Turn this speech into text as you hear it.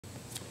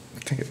I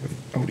think it was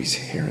Odie's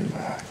hair in my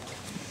eye.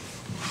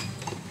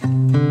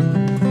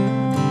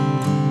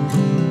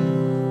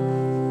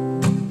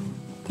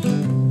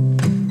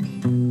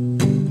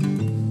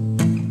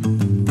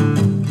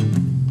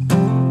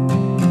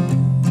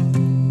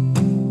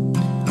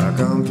 I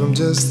come from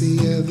just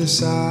the other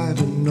side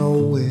of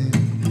nowhere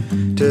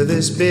to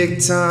this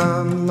big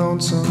time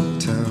lonesome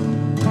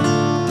town.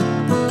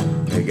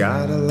 They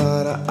got a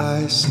lot of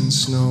ice and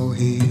snow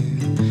here,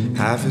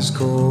 half as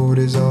cold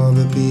as all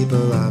the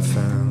people I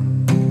found.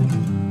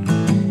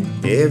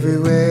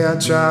 Everywhere I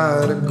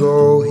try to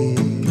go here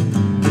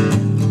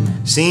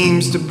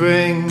seems to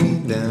bring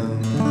me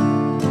down.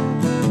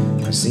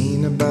 I've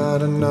seen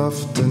about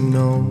enough to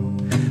know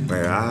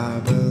where I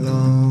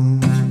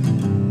belong.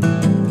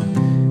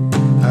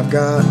 I've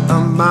got a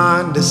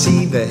mind to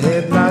see the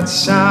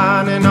headlights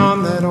shining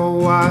on that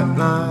old white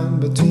line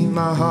between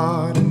my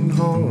heart and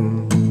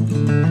home.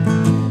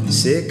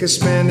 Sick of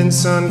spending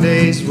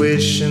Sundays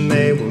wishing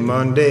they were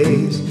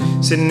Mondays,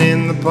 sitting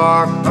in the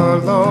park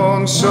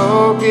alone.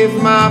 So give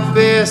my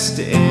best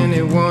to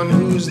anyone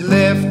who's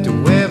left,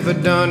 who ever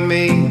done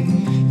me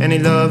any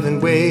loving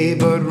way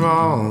but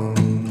wrong.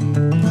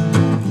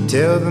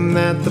 Tell them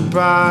that the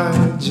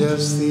pride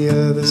just the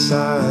other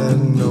side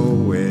of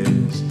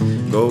nowhere's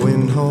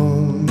going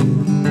home.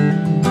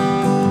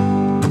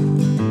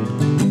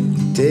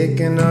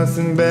 Taking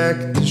nothing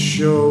back to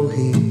show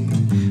here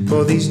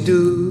for these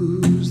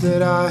dues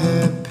that I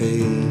have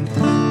paid,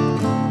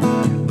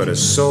 but a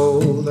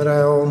soul that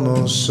I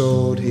almost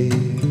sold here,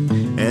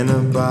 and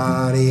a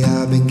body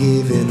I've been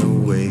giving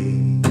away.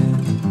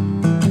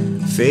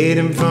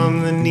 Fading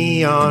from the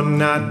neon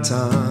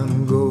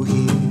nighttime, go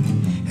here,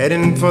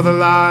 heading for the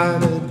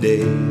light of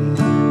day.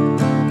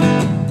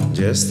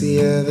 Just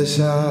the other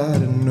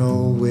side of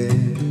nowhere,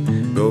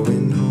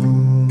 going home.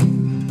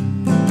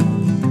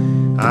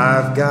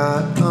 I've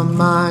got a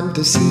mind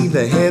to see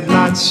the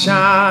headlights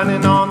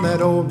shining on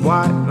that old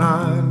white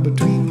line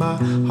between my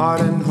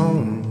heart and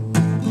home.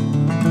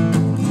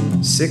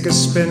 Sick of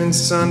spending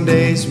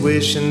Sundays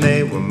wishing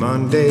they were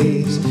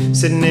Mondays,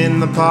 sitting in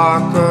the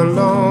park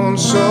alone.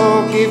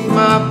 So give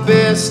my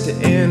best to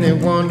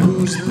anyone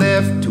who's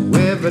left, who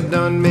ever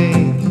done me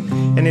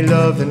any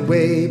loving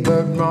way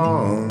but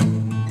wrong.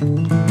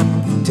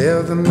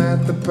 Tell them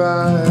that the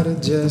pride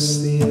of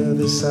just the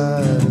other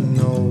side of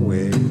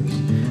nowhere's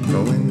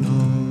going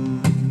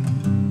home.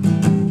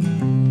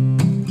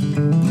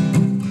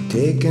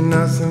 Taking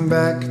nothing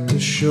back to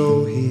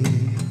show here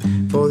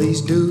for these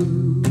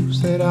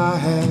dues that I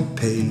have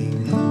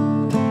paid,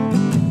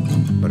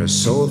 but a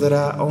soul that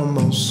I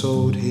almost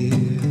sold here,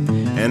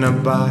 and a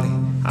body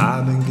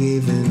I've been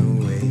giving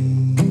away.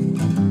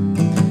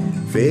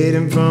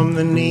 Fading from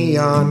the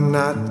neon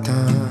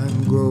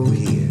nighttime, grow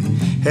here,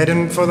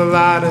 heading for the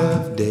light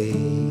of day.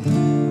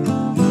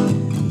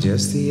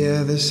 Just the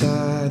other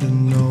side of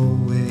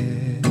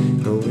nowhere,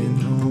 going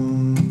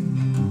home.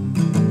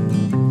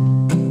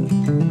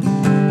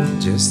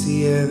 Just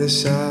the other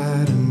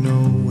side of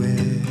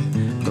nowhere,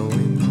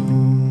 going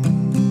home.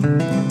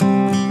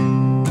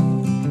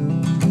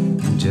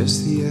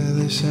 Just the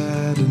other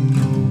side of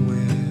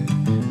nowhere,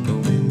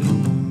 going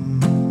home.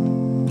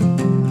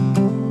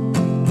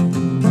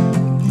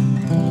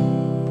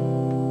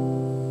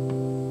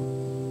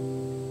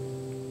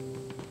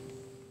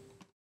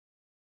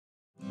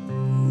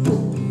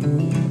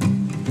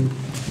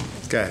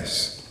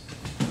 Guys,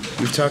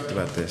 we've talked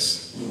about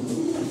this.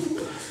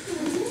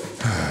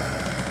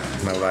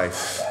 My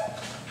life.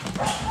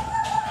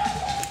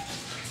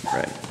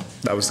 Right.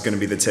 That was gonna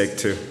be the take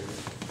two.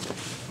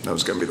 That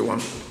was gonna be the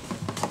one.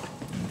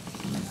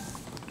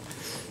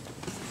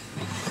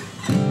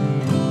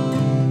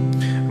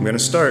 I'm gonna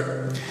start,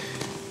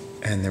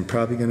 and they're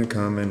probably gonna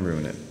come and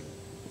ruin it.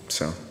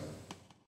 So.